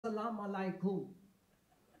Assalamu alaikum.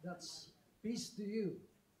 That's peace to you.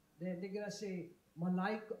 Then they're gonna say,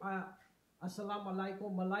 Assalamu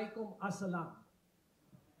alaikum, malaikum assalam.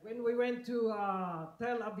 When we went to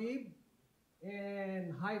Tel Aviv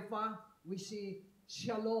and Haifa, we see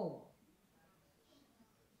Shalom.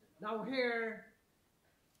 Now here,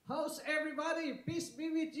 how's everybody? Peace be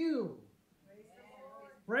with you.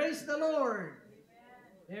 Praise the Lord.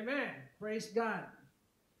 Amen. Praise God.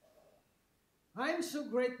 I'm so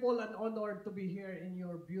grateful and honored to be here in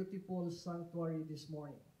your beautiful sanctuary this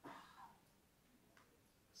morning.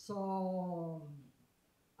 So,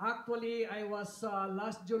 actually, I was,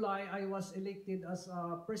 last July, I was elected as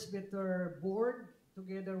a presbyter board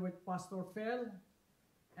together with Pastor Fel.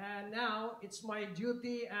 And now, it's my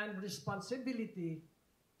duty and responsibility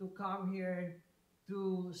to come here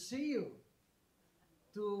to see you,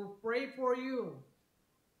 to pray for you,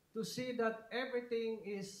 to see that everything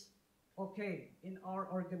is okay in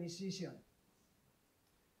our organization.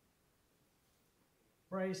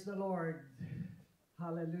 Praise the Lord.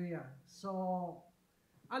 Hallelujah. So,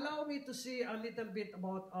 allow me to see a little bit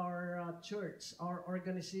about our church, our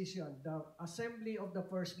organization, the Assembly of the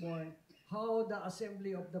Firstborn, how the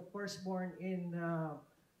Assembly of the Firstborn in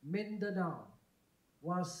Mindanao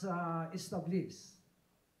was established.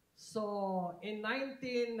 So, in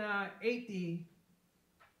 1980,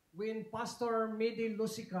 when Pastor Midi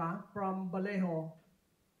Lucica from Vallejo,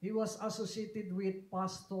 he was associated with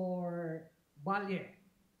Pastor Balye.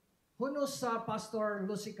 Who knows Pastor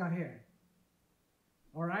Lucica here?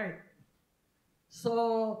 All right.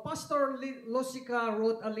 So Pastor Lucica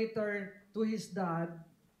wrote a letter to his dad,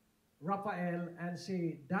 Rafael, and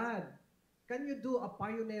say, Dad, can you do a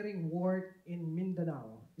pioneering work in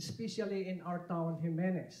Mindanao, especially in our town,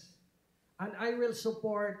 Jimenez? And I will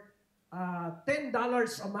support $10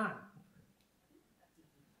 a month.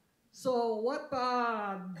 So what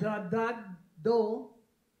the dad do,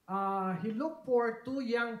 he looked for two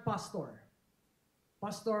young pastors,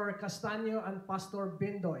 Pastor Castaño and Pastor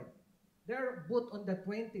Bendoy. They're both on the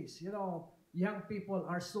 20s. You know, young people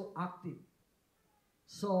are so active.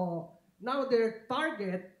 So now their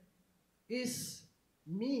target is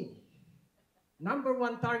me. Number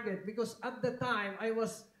one target, because at the time I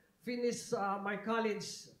was finished my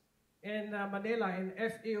college in Manila, in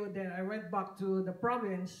FEU. Then I went back to the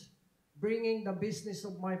province, bringing the business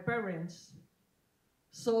of my parents.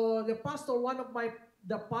 So the pastor,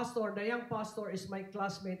 the young pastor is my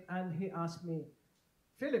classmate, and he asked me,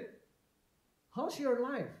 Philip, how's your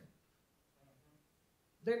life?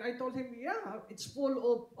 Then I told him, yeah, it's full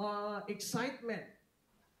of excitement.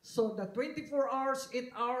 So the 24 hours,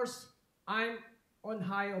 8 hours, I'm on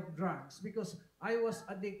high of drugs because I was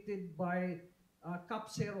addicted by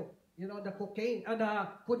Capsero. You know, the cocaine, the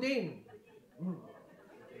codeine.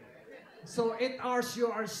 So 8 hours you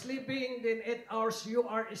are sleeping, then 8 hours you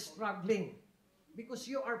are struggling. Because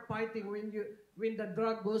you are fighting when the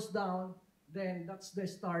drug goes down, then that's the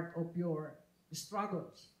start of your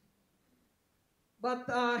struggles. But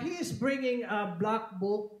he is bringing a black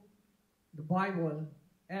book, the Bible,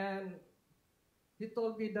 and he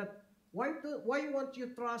told me that why won't you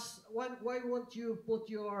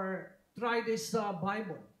try this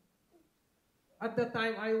Bible? At the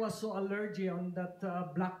time, I was so allergic on that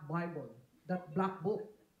black Bible, that black book.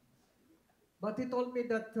 But he told me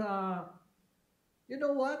that, you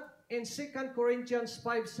know what? In 2 Corinthians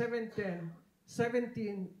 5:17,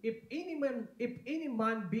 if any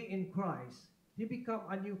man be in Christ, he become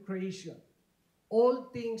a new creation. All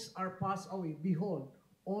things are passed away. Behold,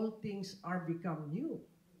 all things are become new.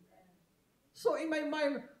 So in my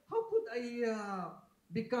mind, how could I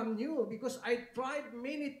become new? Because I tried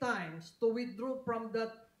many times to withdraw from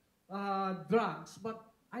that drugs, but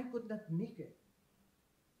I could not make it.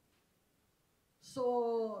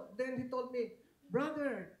 So then he told me,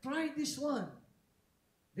 brother, try this one.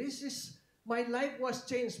 My life was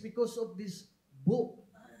changed because of this book.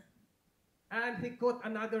 And he quote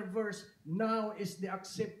another verse, now is the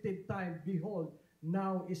accepted time. Behold,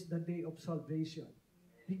 now is the day of salvation.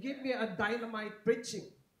 He gave me a dynamite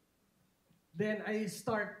preaching. Then I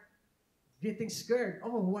start getting scared.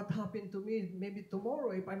 Oh, what happened to me maybe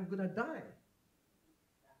tomorrow if I'm going to die?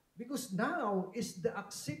 Because now is the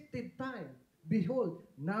accepted time. Behold,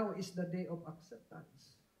 now is the day of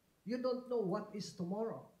acceptance. You don't know what is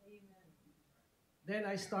tomorrow. Amen. Then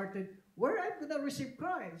I started, where I'm going to receive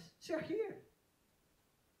Christ? Sir, here.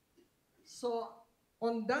 So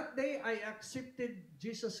on that day, I accepted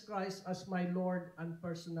Jesus Christ as my Lord and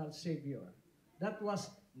personal Savior. That was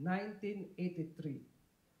 1983.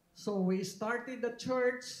 So we started the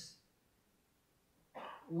church.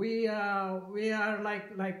 we are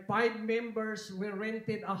like 5 members. We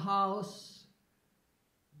rented a house.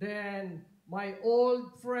 Then my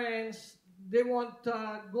old friends, they won't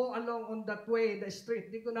go along on that way, the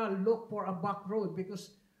street. They're gonna look for a back road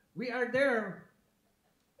because we are there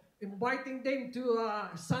inviting them to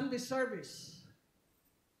Sunday service.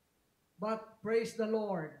 But praise the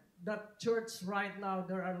Lord, that church right now,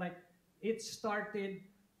 there are like, it started,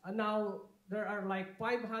 now there are like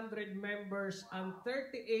 500 members and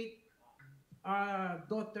 38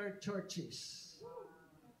 daughter churches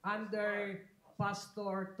under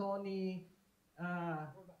Pastor Tony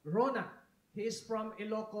Rona. He's from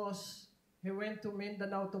Ilocos. He went to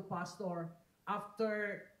Mindanao to pastor.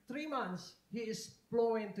 After 3 months, he is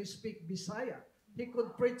fluent to speak Bisaya. He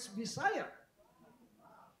could preach Bisaya.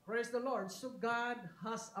 Praise the Lord. So God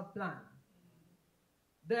has a plan.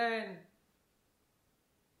 Then,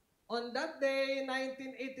 on that day,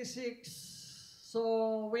 1986,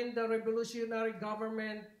 so when the revolutionary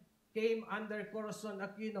government came under Corazon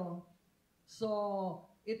Aquino, so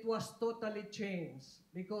it was totally changed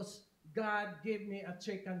because God gave me a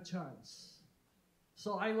second chance.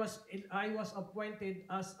 So I was appointed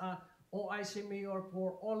as a OIC mayor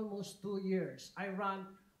for almost 2 years. I ran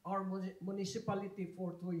our municipality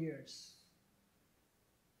for 2 years.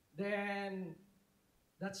 Then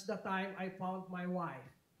that's the time I found my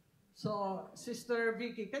wife. So Sister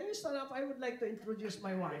Vicky, can you stand up? I would like to introduce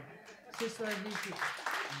my wife, Sister Vicky.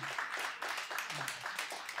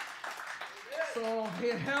 So she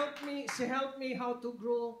helped me how to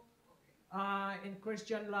grow in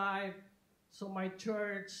Christian life. So my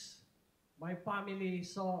church, my family.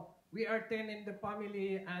 So we are 10 in the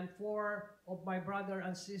family, and 4 of my brother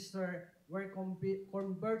and sister were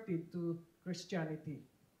converted to Christianity.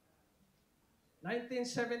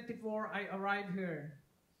 1974, I arrived here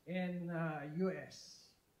in U.S.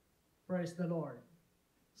 Praise the Lord.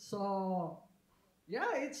 So,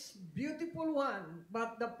 yeah, it's beautiful one.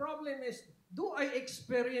 But the problem is, do I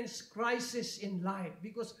experience crisis in life?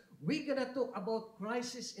 Because we're gonna talk about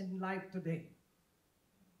crisis in life today.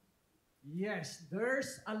 Yes,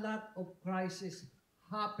 there's a lot of crisis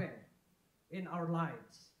happen in our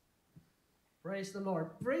lives. Praise the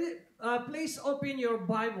Lord. Please open your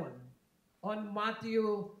Bible on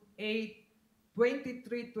Matthew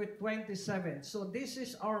 8:23 to 27. So this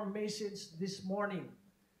is our message this morning.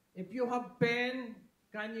 If you have pen,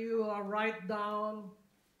 can you write down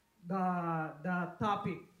the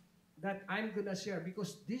topic that I'm gonna share,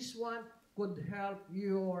 because this one could help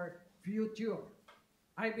your future.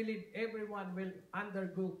 I believe everyone will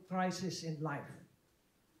undergo crisis in life.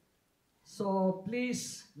 So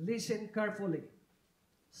please listen carefully.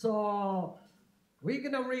 So we're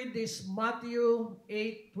gonna read this Matthew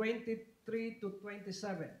 8:23 to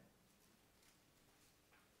 27.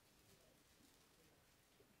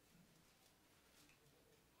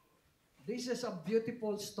 This is a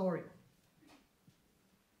beautiful story.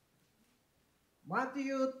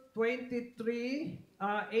 Matthew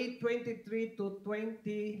 8:23 to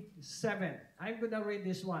 27. I'm going to read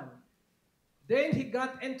this one. Then he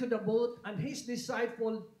got into the boat, and his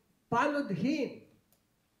disciple followed him.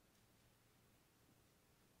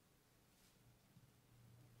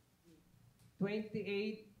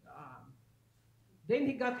 Then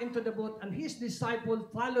he got into the boat, and his disciple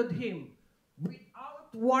followed him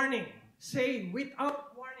without warning. Say,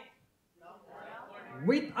 without warning.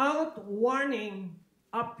 Without warning,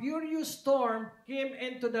 a furious storm came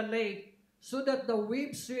into the lake, so that the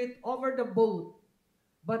waves swept over the boat.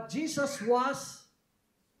 But Jesus was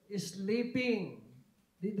sleeping.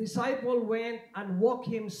 The disciple went and woke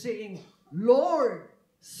him, saying, Lord,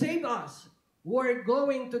 save us, we're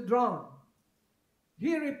going to drown.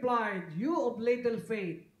 He replied, You of little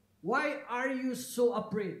faith, why are you so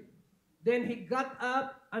afraid? Then he got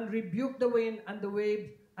up and rebuked the wind and the waves,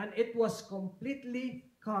 and it was completely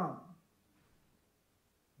calm.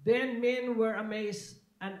 Then men were amazed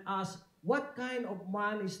and asked, What kind of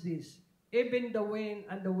man is this? Even the wind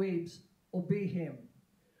and the waves obey him.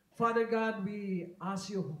 Father God, we ask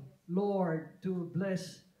you, Lord, to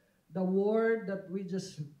bless the word that we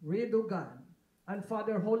just read, O God. And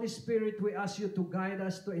Father, Holy Spirit, we ask you to guide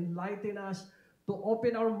us, to enlighten us, to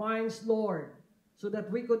open our minds, Lord, so that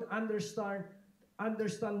we could understand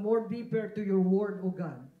more deeper to your word, O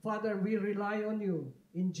God. Father, we rely on you.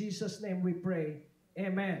 In Jesus' name we pray.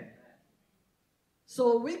 Amen.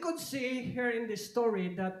 So we could see here in this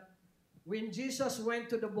story that when Jesus went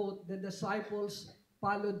to the boat, the disciples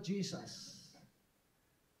followed Jesus.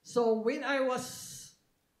 So when I was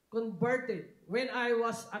converted, when I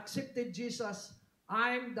was accepted Jesus,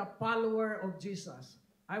 I'm the follower of Jesus.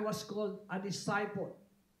 I was called a disciple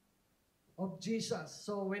of Jesus.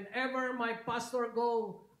 So whenever my pastor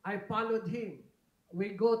go, I followed him. We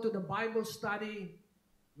go to the Bible study.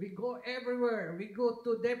 We go everywhere. We go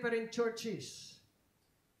to different churches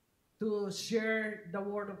to share the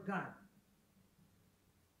Word of God.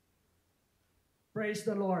 Praise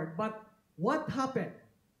the Lord. But what happened?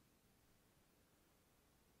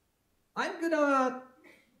 I'm going to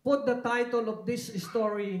put the title of this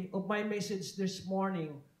story of my message this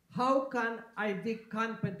morning, How Can I Be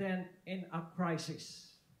Confident in a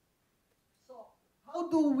Crisis? So, how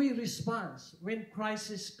do we respond when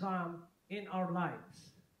crises come in our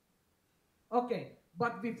lives? Okay,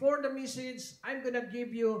 but before the message, I'm going to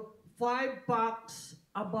give you 5 facts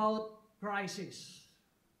about crisis.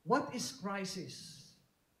 What is crisis?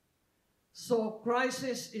 So,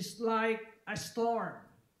 crisis is like a storm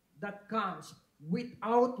that comes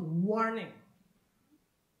without warning,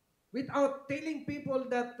 without telling people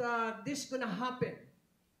that this is going to happen,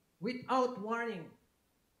 without warning.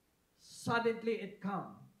 Suddenly it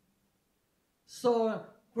comes. So,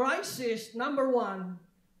 crisis, number 1,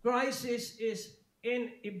 crisis is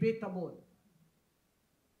inevitable.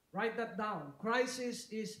 Write that down. Crisis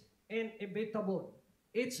is inevitable.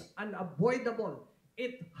 It's unavoidable.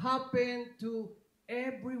 It happened to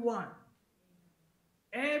everyone,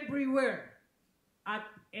 everywhere, at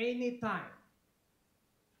any time.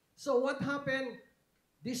 So what happened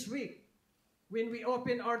this week? When we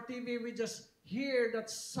open our TV, we just hear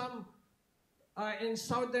that in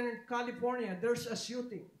Southern California, there's a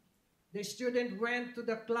shooting. The student went to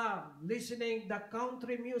the club listening the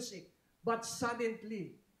country music, but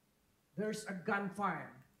suddenly there's a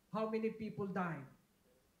gunfire. How many people died?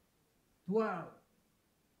 12.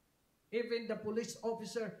 Even the police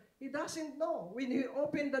officer, he doesn't know. When he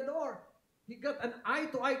opened the door, he got an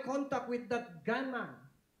eye-to-eye contact with that gunman.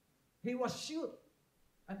 He was shot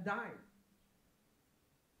and died.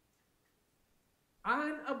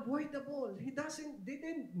 Unavoidable. He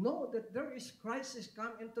didn't know that there is crisis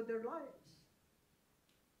come into their lives.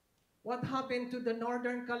 What happened to the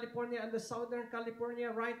Northern California and the Southern California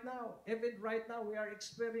right now? Even right now, we are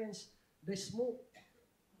experiencing the smoke.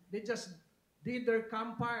 They just did their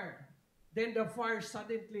campfire. Then the fire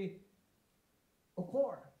suddenly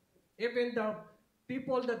occurred. Even the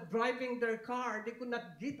people that driving their car, they could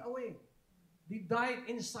not get away. They died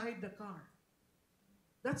inside the car.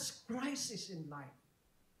 That's crisis in life.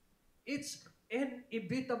 It's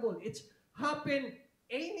inevitable. It's happened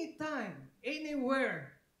anytime,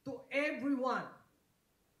 anywhere, to everyone.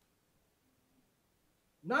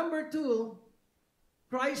 Number 2,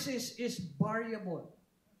 crisis is variable.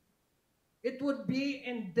 It would be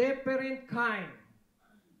in different kind.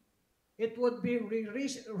 It would be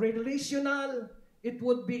relational. It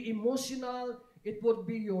would be emotional. It would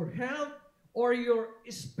be your health or your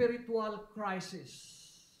spiritual crisis.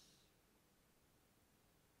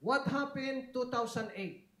 What happened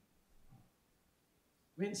 2008?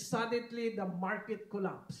 When suddenly the market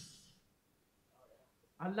collapsed.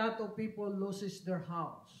 A lot of people loses their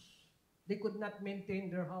house. They could not maintain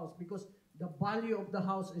their house because the value of the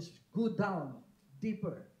house is go down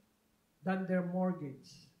deeper than their mortgage.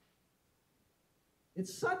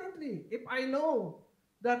 It's suddenly, if I know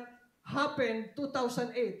that happened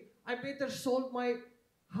 2008, I better sold my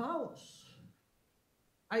house.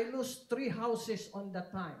 I lost 3 houses on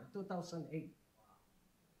that time, 2008.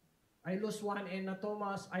 I lost 1 in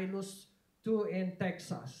Thomas, I lost 2 in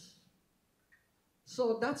Texas.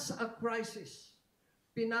 So that's a crisis,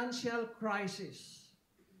 financial crisis.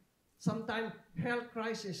 Sometimes health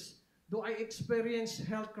crisis. Do I experience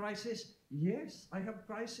health crisis? Yes, I have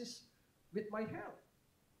crisis with my health.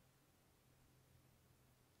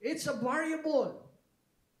 It's a variable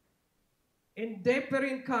in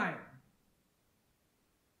different kind.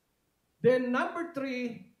 Then number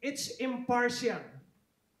 3, it's impartial.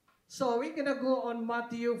 So we're going to go on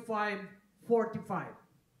Matthew 5:45.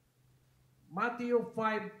 Matthew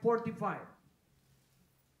 5:45.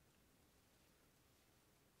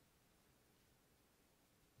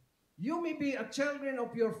 You may be a children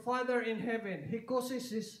of your Father in heaven. He causes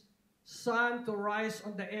his sun to rise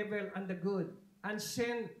on the evil and the good, and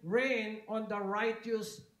send rain on the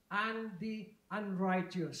righteous and the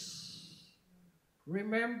unrighteous.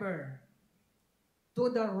 Remember, to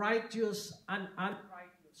the righteous and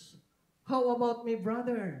unrighteous. How about me,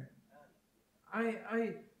 brother?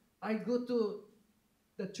 I go to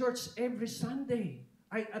the church every Sunday.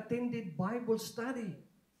 I attended Bible study.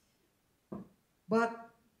 But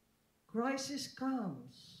crisis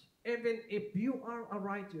comes, even if you are a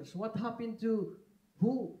righteous. What happened to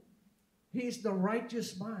who? He is the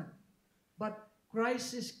righteous man. But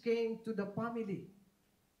crisis came to the family.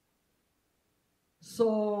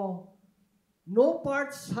 So, No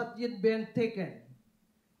parts had yet been taken.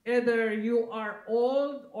 Either you are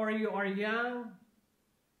old or you are young,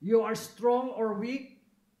 you are strong or weak,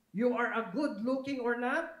 you are a good looking or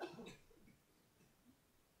not.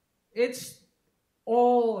 It's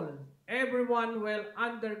all, everyone will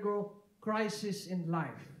undergo crisis in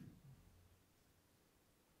life.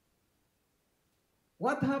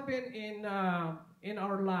 What happened in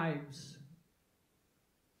our lives?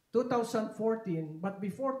 2014, but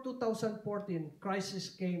before 2014, crisis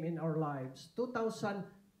came in our lives.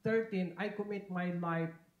 2013, I commit my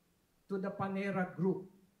life to the Panera group.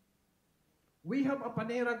 We have a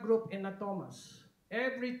Panera group in Thomas.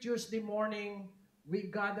 Every Tuesday morning, we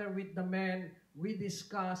gather with the men, we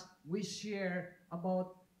discuss, we share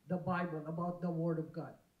about the Bible, about the Word of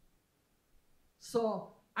God.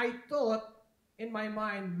 So I thought in my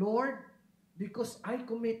mind, Lord, because I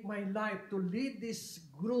commit my life to lead this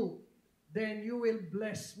group, then you will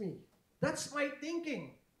bless me. That's my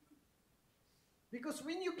thinking. Because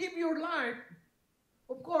when you give your life,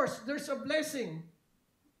 of course, there's a blessing.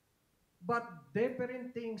 But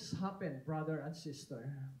different things happen, brother and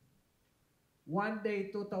sister. One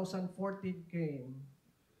day, 2014 came,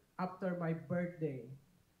 after my birthday,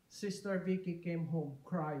 Sister Vicky came home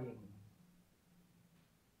crying.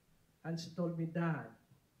 And she told me, Dad,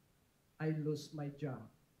 I lost my job.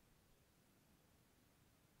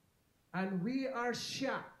 And we are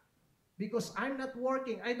shocked because I'm not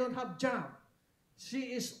working. I don't have job.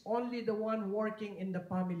 She is only the one working in the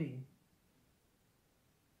family.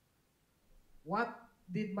 What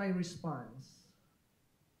did my response?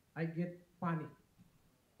 I get panic.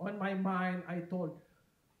 On my mind, I told,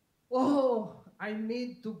 oh, I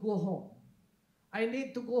need to go home. I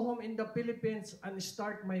need to go home in the Philippines and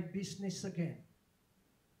start my business again.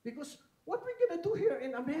 Because what we're going to do here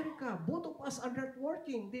in America, both of us are not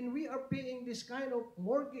working. Then we are paying this kind of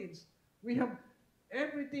mortgage. We have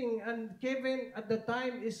everything, and Kevin at the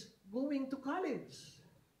time is going to college.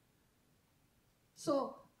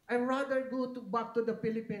 So I rather go back to the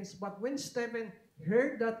Philippines. But when Stephen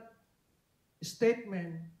heard that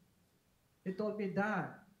statement, he told me, Dad,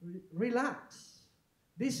 relax.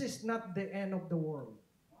 This is not the end of the world.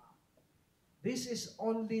 This is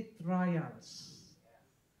only trials.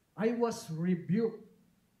 I was rebuked.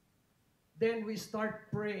 Then we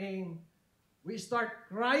start praying. We start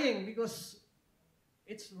crying because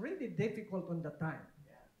it's really difficult on the time.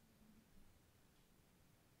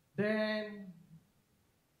 Then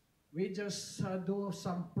we just do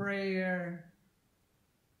some prayer.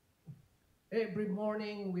 Every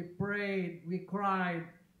morning we prayed, we cried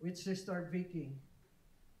with Sister Vicky.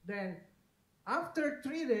 Then after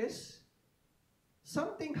 3 days,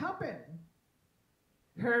 something happened.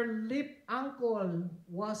 Her left ankle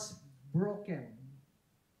was broken.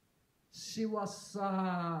 She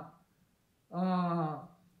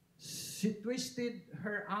twisted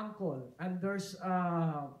her ankle, and there's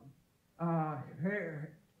her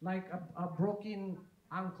like a broken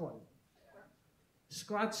ankle,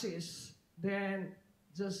 scratches. Then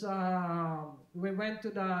just we went to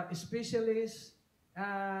the specialist,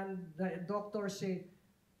 and the doctor said,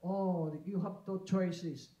 "Oh, you have 2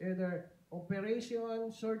 choices: either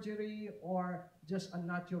operation, surgery, or just a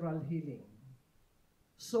natural healing."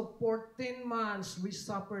 So for 10 months, we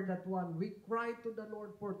suffered that one. We cried to the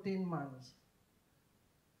Lord for 10 months.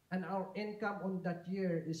 And our income on that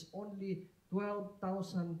year is only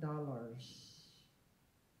 $12,000.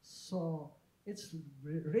 So it's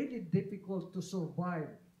really difficult to survive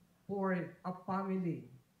for a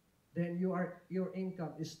family. Then your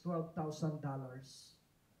income is $12,000.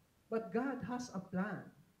 But God has a plan.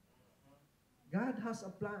 God has a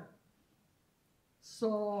plan.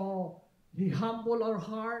 So He humbled our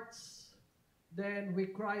hearts. Then we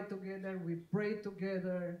cried together. We prayed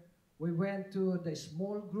together. We went to the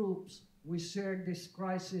small groups. We shared this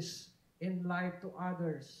crisis in life to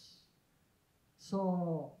others.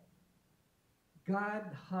 So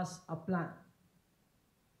God has a plan.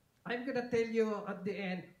 I'm going to tell you at the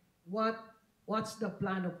end what's the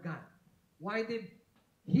plan of God. Why did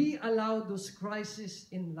He allow those crises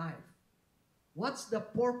in life? What's the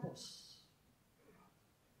purpose?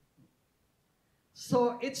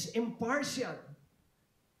 So it's impartial.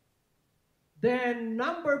 Then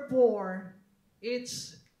number 4,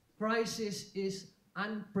 its crisis is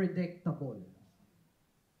unpredictable.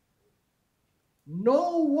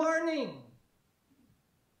 No warning.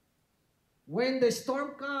 When the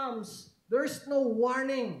storm comes, there's no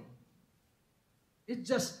warning. It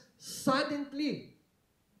just suddenly.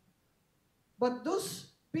 But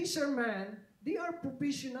those fishermen, they are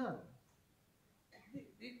professional.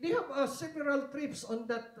 They have several trips on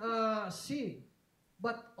that sea.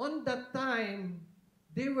 But on that time,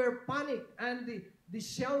 they were panicked and they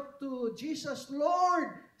shout to Jesus,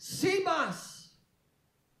 Lord, save us.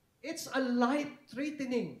 It's a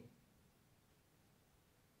life-threatening.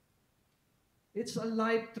 It's a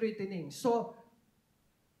life-threatening. So,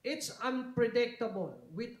 it's unpredictable.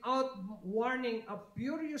 Without warning, a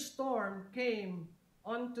furious storm came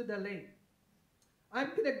onto the lake. I'm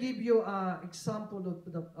going to give you an example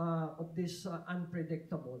of this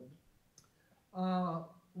unpredictable.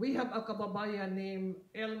 We have a kababayan named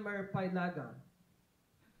Elmer Pailaga.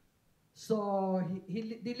 So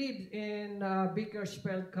they live in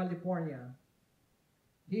Bakersfield, California.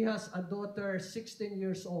 He has a daughter, 16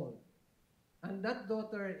 years old. And that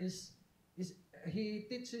daughter he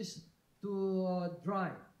teaches to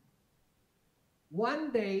drive.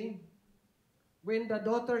 One day, when the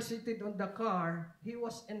daughter seated on the car, he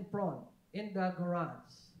was in front, in the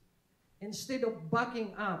garage. Instead of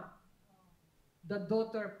backing up, the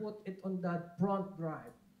daughter put it on the front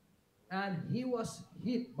drive. And he was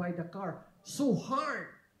hit by the car so hard.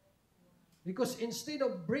 Because instead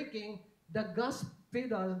of braking, the gas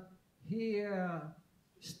pedal, he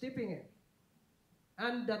stepping it.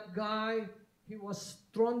 And that guy, he was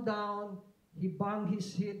thrown down. He banged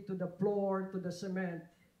his head to the floor, to the cement.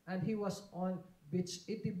 And he was on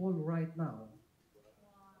vegetable right now.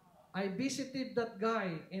 I visited that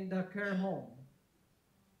guy in the care home.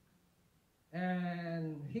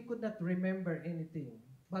 And he could not remember anything.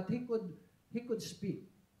 But he could speak.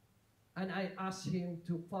 And I asked him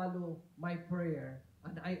to follow my prayer.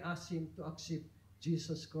 And I asked him to accept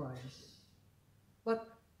Jesus Christ. But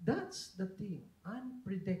that's the thing,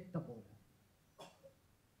 unpredictable.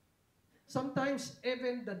 Sometimes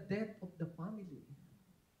even the death of the family,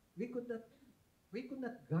 we could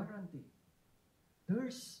not guarantee.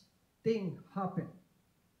 There's thing happen.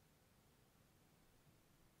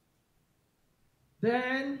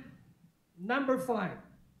 Then, number 5,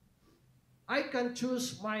 I can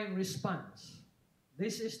choose my response.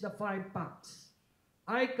 This is the 5 facts.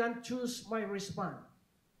 I can choose my response.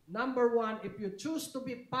 Number 1, if you choose to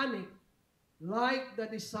be panicked, like the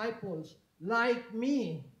disciples, like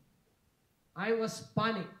me, I was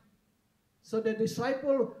panicked. So the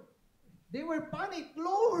disciple, they were panicked.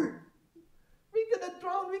 Lord, we're gonna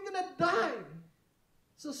drown, we're gonna die.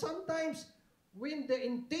 So sometimes when the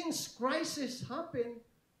intense crisis happen,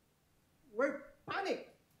 we're panicked,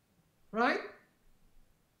 right?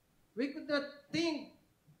 We could not think.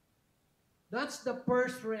 That's the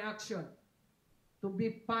first reaction, to be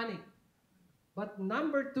panicked. But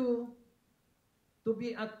number 2, to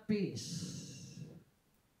be at peace.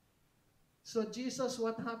 So Jesus,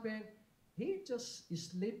 what happened? He just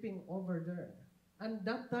is sleeping over there. And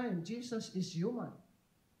that time, Jesus is human.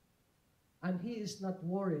 And he is not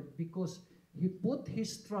worried because he put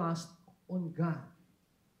his trust on God.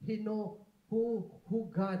 He know who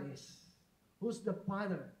God is, who's the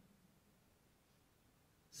Father.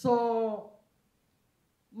 So,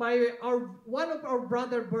 one of our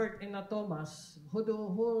brother Bert in Thomas, who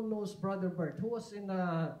knows brother Bert, who was in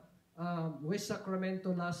West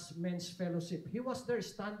Sacramento last men's fellowship. He was there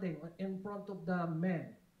standing in front of the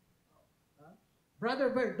men. Brother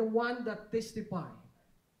Bert, the one that testified.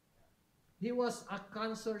 He was a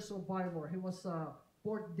cancer survivor. He was a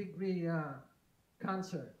 4th degree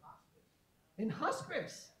cancer. In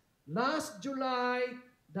hospice. Last July,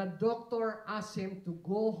 the doctor asked him to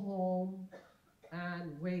go home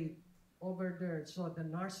and wait over there. So the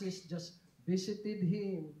nurses just visited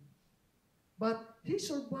him. But he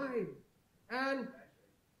survived. And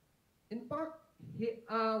in fact,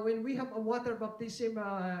 when we have a water baptism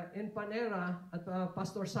in Panera at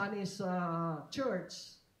Pastor Sunny's church,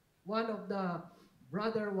 one of the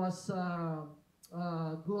brother was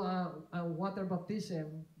water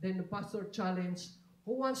baptism. Then the pastor challenged,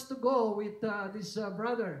 who wants to go with this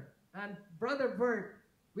brother? And Brother Bert,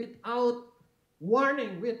 without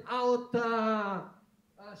warning, without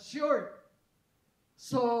shirt.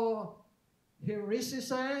 So he raised his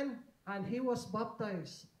hand and he was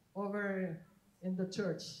baptized over in the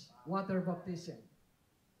church, water baptism.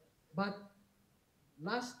 But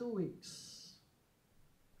last 2 weeks,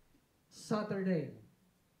 Saturday,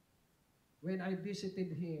 when I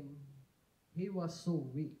visited him, he was so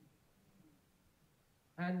weak.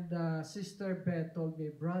 And Sister Beth told me,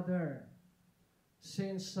 brother,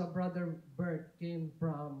 since Brother Bert came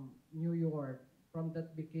from New York, from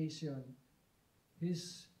that vacation,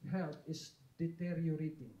 his health is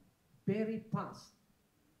deteriorating very fast.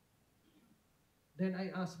 Then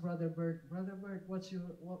I asked Brother Bert, what's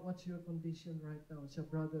your condition right now? He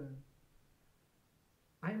said, brother,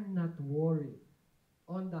 I'm not worried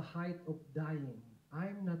on the height of dying.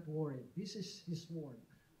 I'm not worried. This is His word.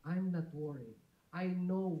 I'm not worried. I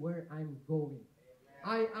know where I'm going.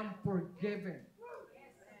 I am forgiven.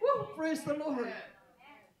 Woo, praise the Lord.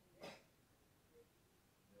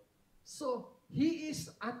 So, he is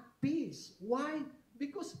at peace. Why?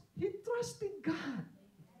 Because he trusted God.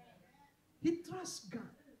 He trusts God.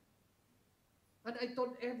 And I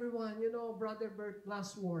told everyone, Brother Bert,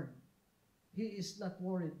 last word, he is not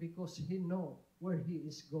worried because he know where he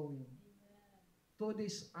is going. 2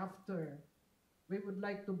 days after, we would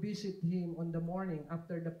like to visit him on the morning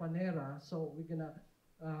after the Panera. So we're going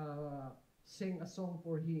to sing a song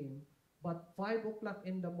for him. But 5 o'clock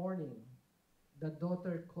in the morning, the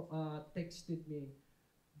daughter texted me,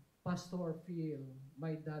 Pastor Phil,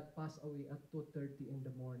 my dad passed away at 2:30 in the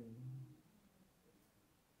morning.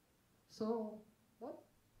 So, what?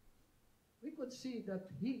 We could see that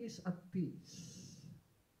he is at peace.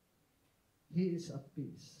 He is at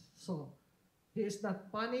peace. So, he is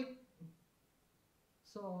not panicked.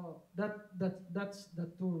 So, that's the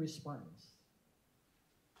true response.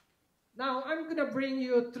 Now, I'm going to bring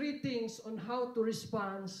you 3 things on how to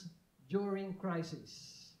respond during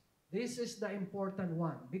crisis. This is the important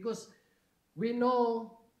one because we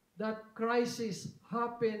know that crisis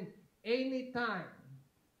happen anytime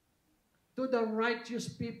to the righteous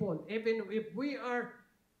people. Even if we are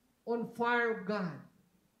on fire of God,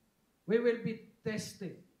 we will be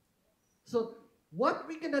tested. So what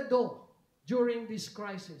we're going to do during this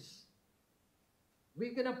crisis?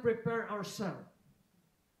 We're going to prepare ourselves.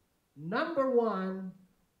 Number 1,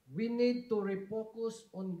 we need to refocus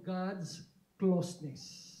on God's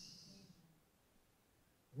closeness.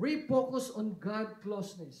 Refocus on God's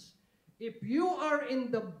closeness. If you are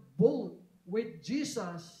in the boat with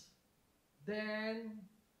Jesus, then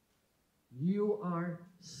you are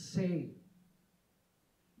saved.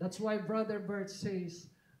 That's why Brother Bert says,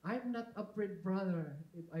 I'm not afraid, brother,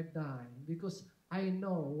 if I die, because I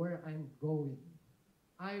know where I'm going.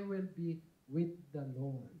 I will be with the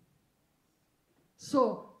Lord.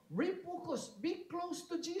 So, refocus. Be close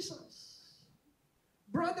to Jesus.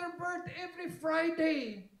 Brother Bert, every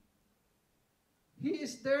Friday, he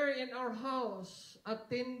is there in our house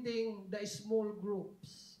attending the small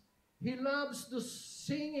groups. He loves the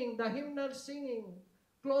singing, the hymnal singing,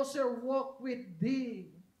 Closer Walk with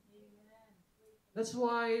Thee. Amen. That's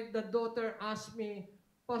why the daughter asked me,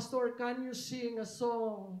 Pastor, can you sing a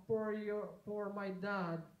song for my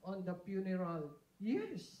dad on the funeral?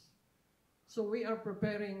 Yes. So we are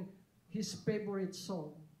preparing his favorite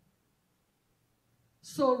song.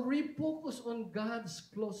 So refocus on God's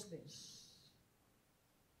closeness.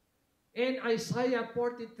 In Isaiah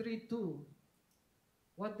 43:2,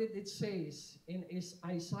 what did it say in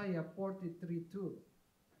Isaiah 43:2?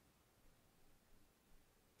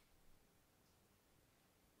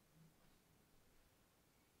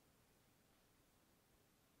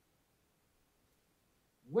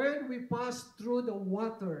 When we pass through the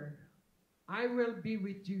water, I will be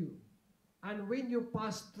with you. And when you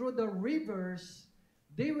pass through the rivers,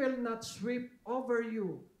 they will not sweep over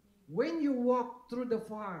you. When you walk through the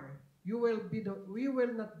fire, you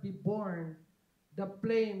will not be burned. The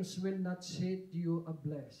flames will not set you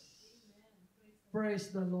ablaze.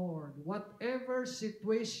 Praise the Lord. Whatever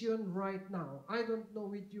situation right now, I don't know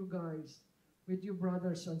with you guys, with you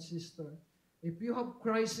brothers and sisters, if you have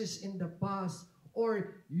crisis in the past,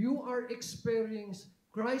 or you are experiencing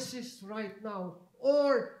crisis right now,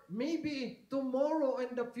 or maybe tomorrow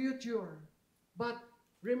in the future, but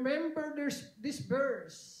remember there's this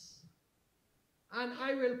verse, and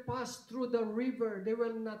I will pass through the river, they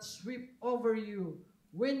will not sweep over you.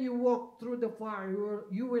 When you walk through the fire,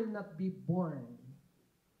 you will not be burned.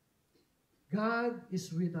 God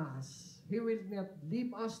is with us. He will not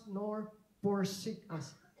leave us nor forsake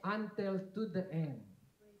us until to the end.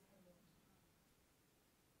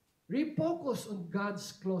 Refocus on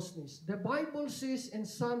God's closeness. The Bible says in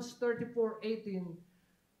Psalms 34:18,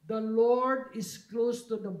 the Lord is close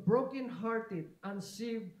to the brokenhearted and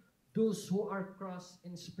save those who are crushed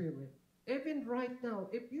in spirit. Even right now,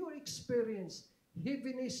 if you experience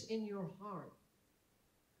heaviness in your heart,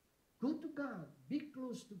 go to God. Be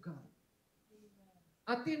close to God.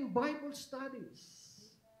 Attend Bible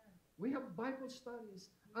studies. We have Bible studies.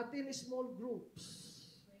 Attend small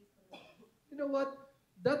groups. You know what?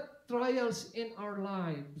 That trials in our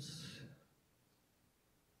lives,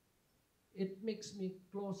 it makes me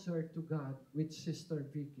closer to God with Sister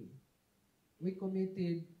Vicky. We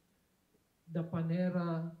committed the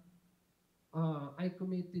Panera. I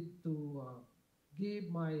committed to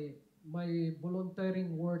give my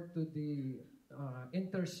volunteering work to the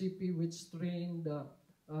Intercity, which trained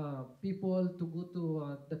people to go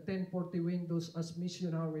to the 1040 Windows as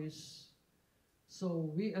missionaries.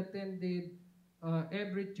 So we attended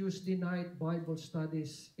every Tuesday night Bible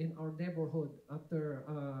studies in our neighborhood after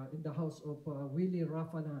in the house of Willie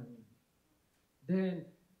Rafanan. Then,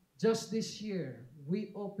 just this year,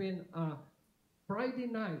 we opened a Friday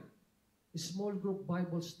night small group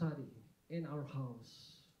Bible study in our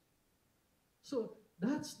house. So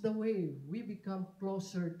that's the way we become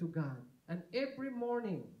closer to God. And every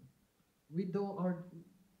morning, we do our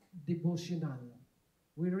devotional.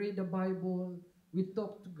 We read the Bible, we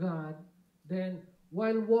talk to God. Then,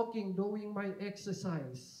 while walking, doing my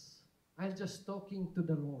exercise, I'm just talking to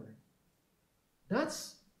the Lord.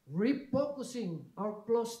 That's refocusing our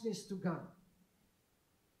closeness to God.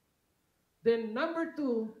 Then number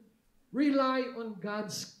 2, rely on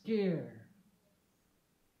God's care.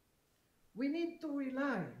 We need to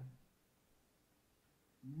rely.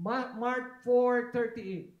 Mark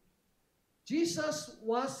 4:38. Jesus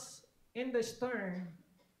was in the stern.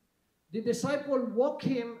 The disciple woke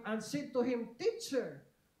him and said to him, "Teacher,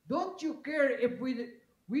 don't you care if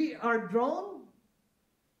we are drowned?"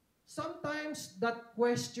 Sometimes that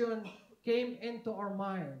question came into our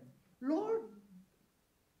mind. Lord,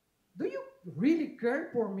 do you really care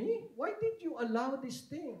for me? Why did you allow these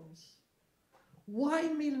things?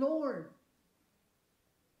 Why me, Lord?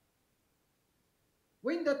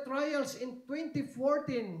 When the trials in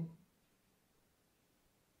 2014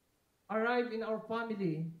 arrived in our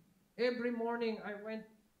family, every morning I went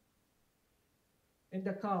in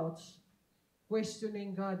the couch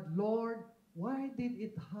questioning God, Lord, why did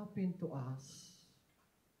it happen to us?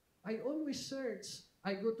 I always search.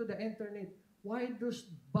 I go to the internet. Why does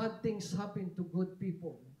bad things happen to good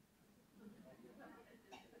people?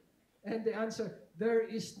 And the answer, there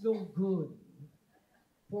is no good.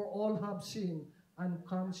 For all have sinned and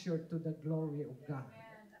come short to the glory of God.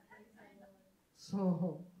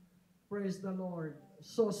 So, praise the Lord.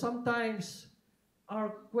 So sometimes our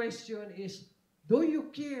question is, do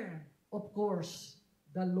you care? Of course,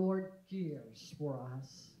 the Lord cares for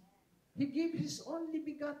us. He gave His only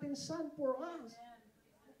begotten Son for us.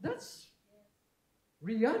 That's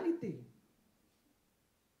reality.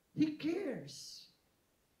 He cares.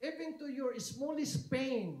 Even to your smallest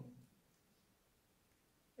pain.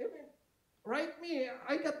 Even, right me,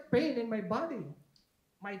 I got pain in my body.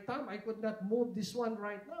 My thumb, I could not move this one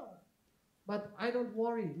right now. But I don't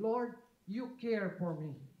worry. Lord, you care for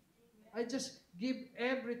me. I just give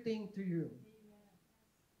everything to you.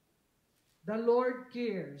 The Lord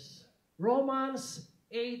cares. Romans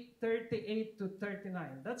 8:38 to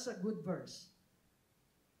 39. That's a good verse.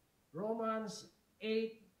 Romans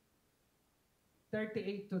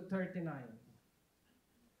 8:38 to 39.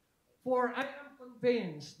 For I am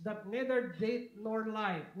convinced that neither death nor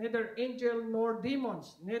life, neither angel nor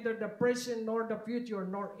demons, neither the present nor the future,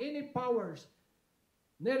 nor any powers,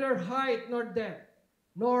 neither height nor depth,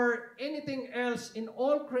 nor anything else in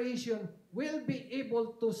all creation will be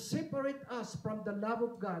able to separate us from the love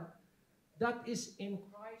of God that is in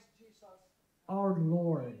Christ Jesus our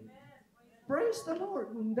Lord. Praise the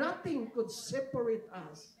Lord. Nothing could separate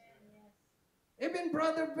us. Even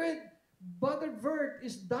Brother Bert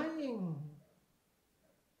is dying.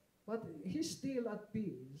 But he's still at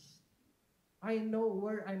peace. I know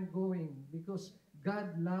where I'm going because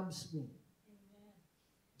God loves me. Amen.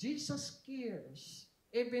 Jesus cares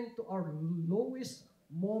even to our lowest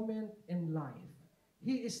moment in life.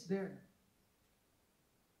 He is there.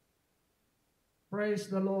 Praise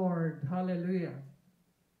the Lord. Hallelujah.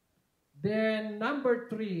 Then number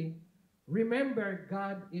 3, remember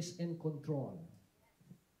God is in control.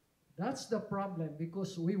 That's the problem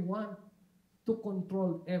because we want to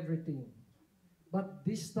control everything. But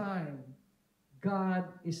this time, God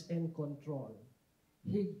is in control.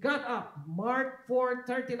 He got up, Mark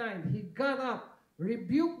 4:39, he got up,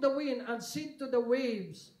 rebuked the wind and said to the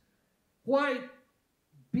waves, "Quiet,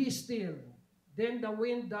 be still." Then the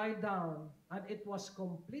wind died down and it was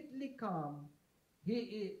completely calm.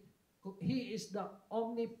 He is the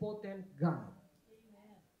omnipotent God.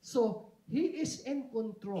 Amen. So, He is in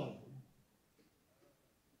control.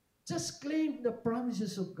 Just claim the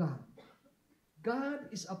promises of God. God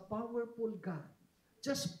is a powerful God.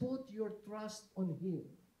 Just put your trust on Him.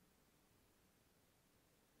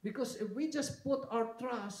 Because if we just put our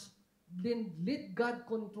trust, then let God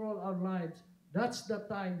control our lives, that's the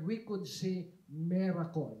time we could see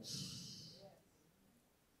miracles.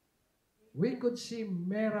 We could see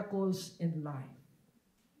miracles in life.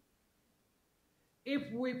 If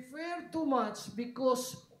we fear too much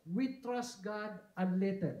because we trust God a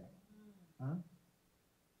little,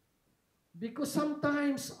 because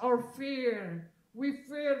sometimes our fear We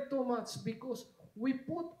fear too much because we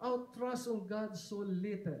put our trust on God so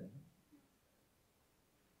little.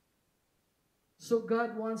 So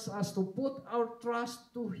God wants us to put our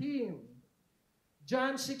trust to Him.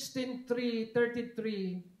 John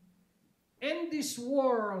 16:33, in this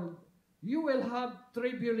world you will have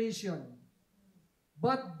tribulation,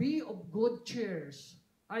 but be of good cheer.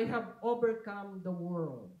 I have overcome the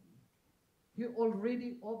world. You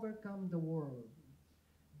already overcome the world.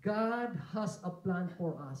 God has a plan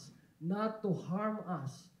for us, not to harm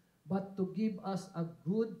us, but to give us a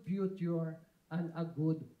good future and a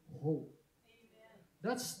good hope. Amen.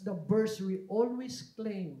 That's the verse we always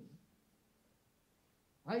claim.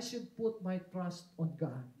 I should put my trust on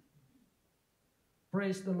God.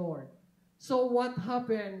 Praise the Lord. So what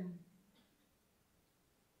happened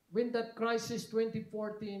when that crisis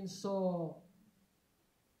 2014, so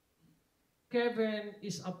Kevin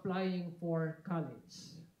is applying for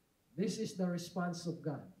college. This is the response of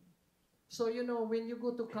God. So, you know, when you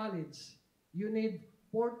go to college, you need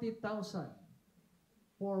 40,000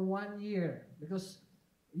 for 1 year because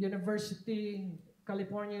university,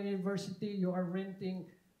 California University, you are renting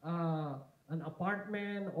an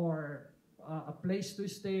apartment or a place to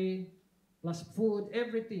stay, plus food,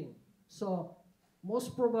 everything. So,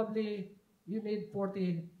 most probably, you need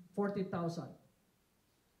 40,000.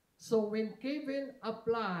 So, when Kevin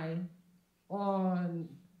applied on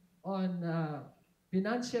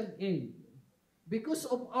financial aid, because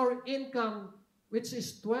of our income, which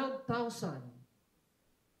is 12,000,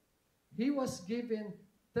 he was given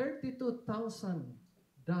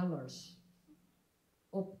 $32,000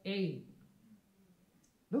 of aid.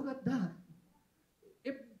 Look at that.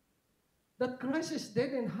 If that crisis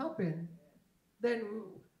didn't happen, then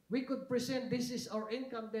we could present this is our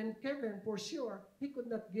income, then Kevin, for sure, he could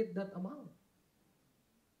not get that amount.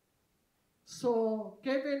 So,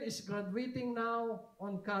 Kevin is graduating now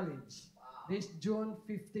on college, this June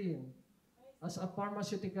 15, as a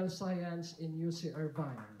pharmaceutical science in UC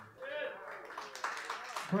Irvine.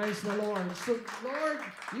 Praise the Lord. So, Lord,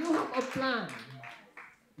 you have a plan.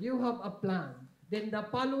 You have a plan. Then the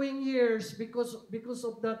following years, because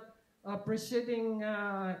of that preceding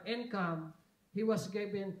income, he was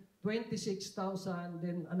given 26,000,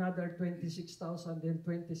 then another 26,000, then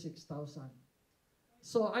 26,000.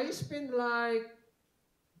 So I spent like,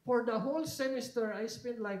 for the whole semester, I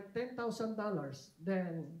spent like $10,000.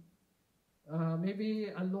 Then maybe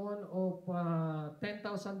a loan of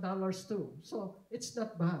 $10,000 too. So it's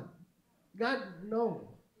not bad. God knows.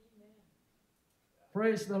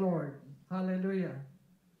 Praise the Lord. Hallelujah.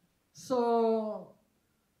 So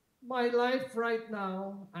my life right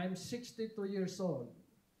now, I'm 62 years old.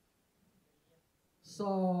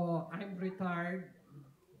 So I'm retired.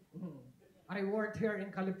 I worked here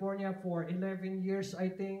in California for 11 years, I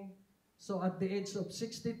think. So at the age of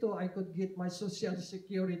 62, I could get my Social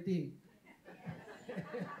Security.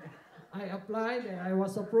 I applied and I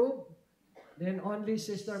was approved. Then only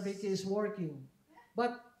Sister Vicky is working.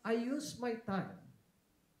 But I use my time.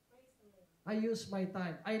 I use my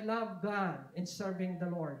time. I love God in serving the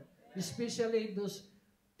Lord. Especially those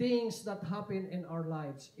things that happen in our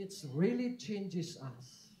lives. It really changes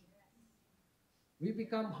us. We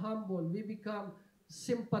become humble. We become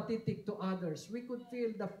sympathetic to others. We could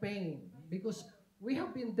feel the pain because we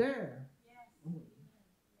have been there.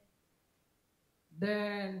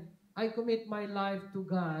 Then I commit my life to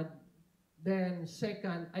God. Then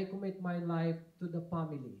second, I commit my life to the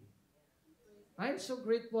family. I'm so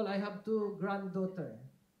grateful I have 2 granddaughters.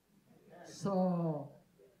 So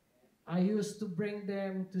I used to bring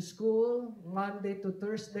them to school Monday to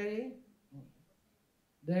Thursday.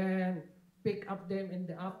 Then pick up them in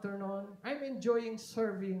the afternoon. I'm enjoying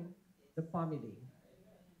serving the family.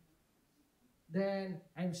 Then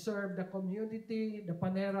I serve the community, the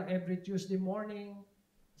Panera, every Tuesday morning.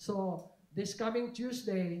 So this coming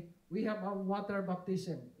Tuesday, we have a water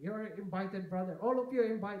baptism. You're invited, brother. All of you are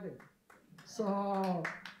invited. So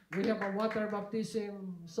we have a water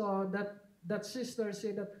baptism. So that sister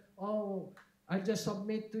said that, oh, I just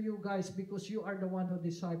submit to you guys because you are the one who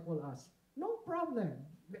disciple us. No problem.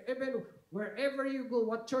 Even wherever you go,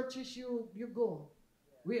 what churches you go,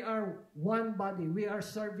 we are one body. We are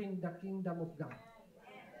serving the kingdom of God.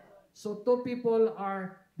 So 2 people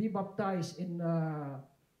are be baptized in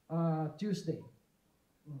Tuesday.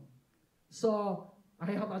 So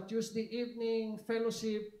I have a Tuesday evening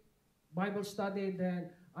fellowship, Bible study.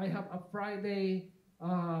 Then I have a Friday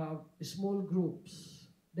small groups.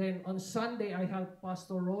 Then on Sunday, I help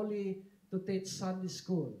Pastor Rolly to teach Sunday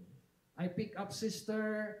school. I pick up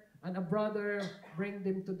sister and a brother, bring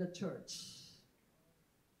them to the church.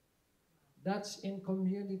 That's in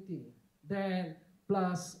community. Then,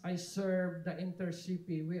 plus, I serve the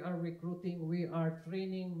InterCP. We are recruiting, we are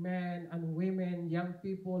training men and women, young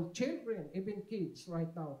people, children, even kids right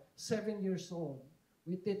now, 7 years old.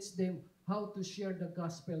 We teach them how to share the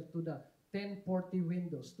gospel to the 1040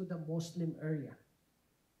 windows, to the Muslim area.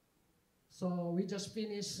 So we just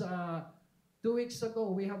finished 2 weeks ago.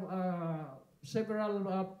 We have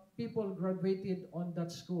several people graduated on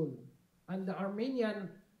that school. And the Armenian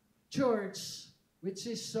church, which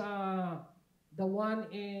is the one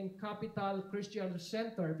in Capital Christian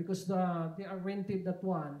Center, because they are rented that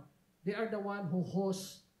one. They are the one who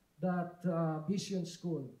hosts that vision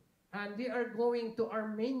school. And they are going to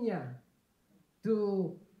Armenia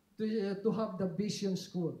to have the vision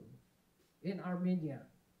school in Armenia.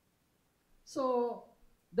 So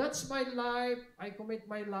that's my life. I commit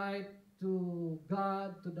my life to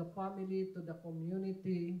God, to the family, to the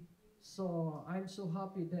community. So I'm so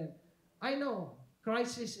happy that I know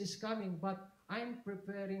crisis is coming, but I'm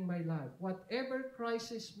preparing my life. Whatever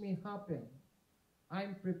crisis may happen,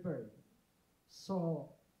 I'm prepared. So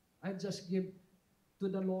I just give to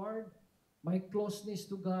the Lord my closeness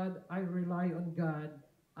to God. I rely on God,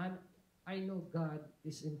 and I know God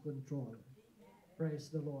is in control. Praise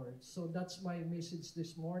the Lord. So that's my message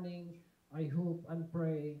this morning. I hope and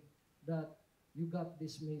pray that you got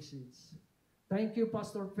this message. Thank you,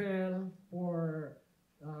 Pastor Phil, for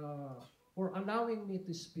allowing me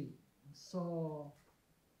to speak. So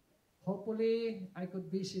hopefully I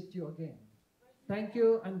could visit you again. Thank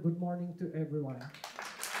you and good morning to everyone.